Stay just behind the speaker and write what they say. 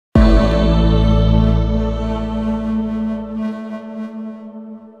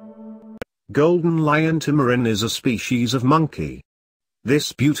Golden lion tamarin is a species of monkey.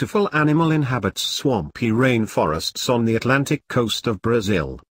 This beautiful animal inhabits swampy rainforests on the Atlantic coast of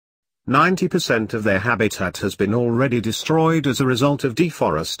Brazil. 90% of their habitat has been already destroyed as a result of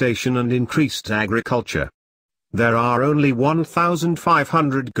deforestation and increased agriculture. There are only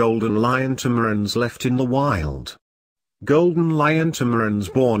 1,500 golden lion tamarins left in the wild. Golden lion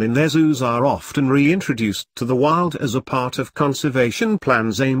tamarins born in their zoos are often reintroduced to the wild as a part of conservation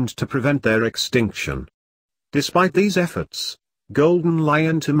plans aimed to prevent their extinction. Despite these efforts, golden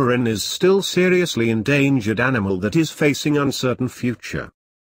lion tamarin is still seriously endangered animal that is facing uncertain future.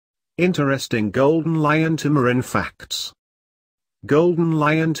 Interesting golden lion tamarin facts. Golden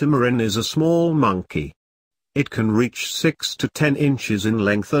lion tamarin is a small monkey. It can reach 6 to 10 inches in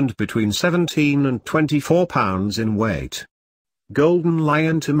length and between 17 and 24 pounds in weight. Golden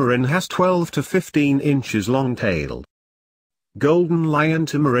lion tamarin has 12 to 15 inches long tail. Golden lion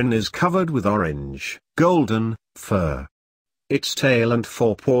tamarin is covered with orange, golden, fur. Its tail and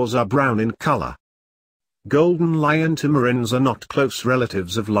forepaws are brown in color. Golden lion tamarins are not close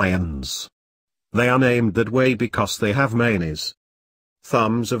relatives of lions. They are named that way because they have manes.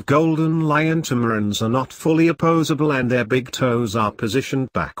 Thumbs of golden lion tamarins are not fully opposable and their big toes are positioned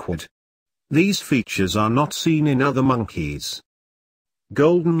backward. These features are not seen in other monkeys.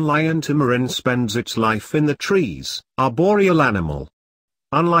 Golden lion tamarin spends its life in the trees, arboreal animal.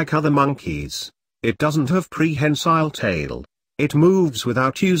 Unlike other monkeys, it doesn't have prehensile tail. It moves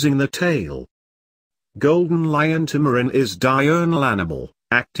without using the tail. Golden lion tamarin is diurnal animal,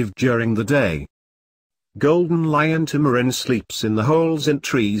 active during the day. Golden lion tamarin sleeps in the holes in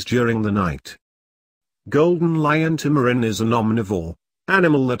trees during the night. Golden lion tamarin is an omnivore,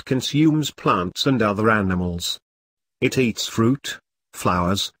 animal that consumes plants and other animals. It eats fruit,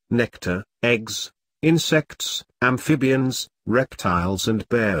 flowers, nectar, eggs, insects, amphibians, reptiles and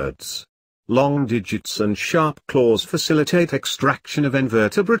birds. Long digits and sharp claws facilitate extraction of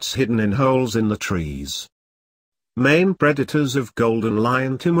invertebrates hidden in holes in the trees. Main predators of golden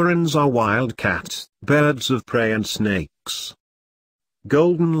lion tamarins are wildcats, birds of prey and snakes.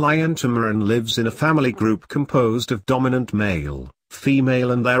 Golden lion tamarin lives in a family group composed of dominant male,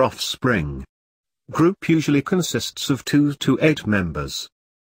 female and their offspring. Group usually consists of 2 to 8 members.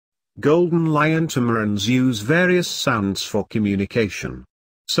 Golden lion tamarins use various sounds for communication.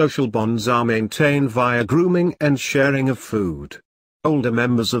 Social bonds are maintained via grooming and sharing of food. Older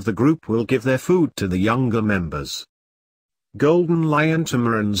members of the group will give their food to the younger members. Golden lion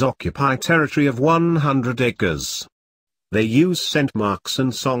tamarins occupy territory of 100 acres. They use scent marks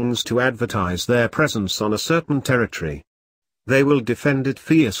and songs to advertise their presence on a certain territory. They will defend it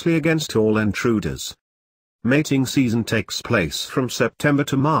fiercely against all intruders. Mating season takes place from September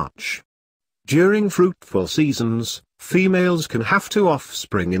to March. During fruitful seasons, females can have 2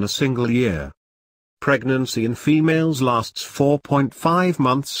 offspring in a single year. Pregnancy in females lasts 4.5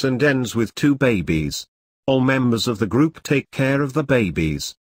 months and ends with 2 babies. All members of the group take care of the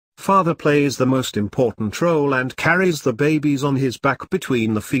babies. Father plays the most important role and carries the babies on his back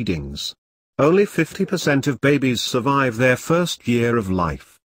between the feedings. Only 50% of babies survive their first year of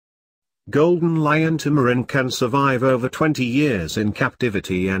life. Golden lion tamarin can survive over 20 years in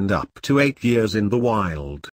captivity and up to 8 years in the wild.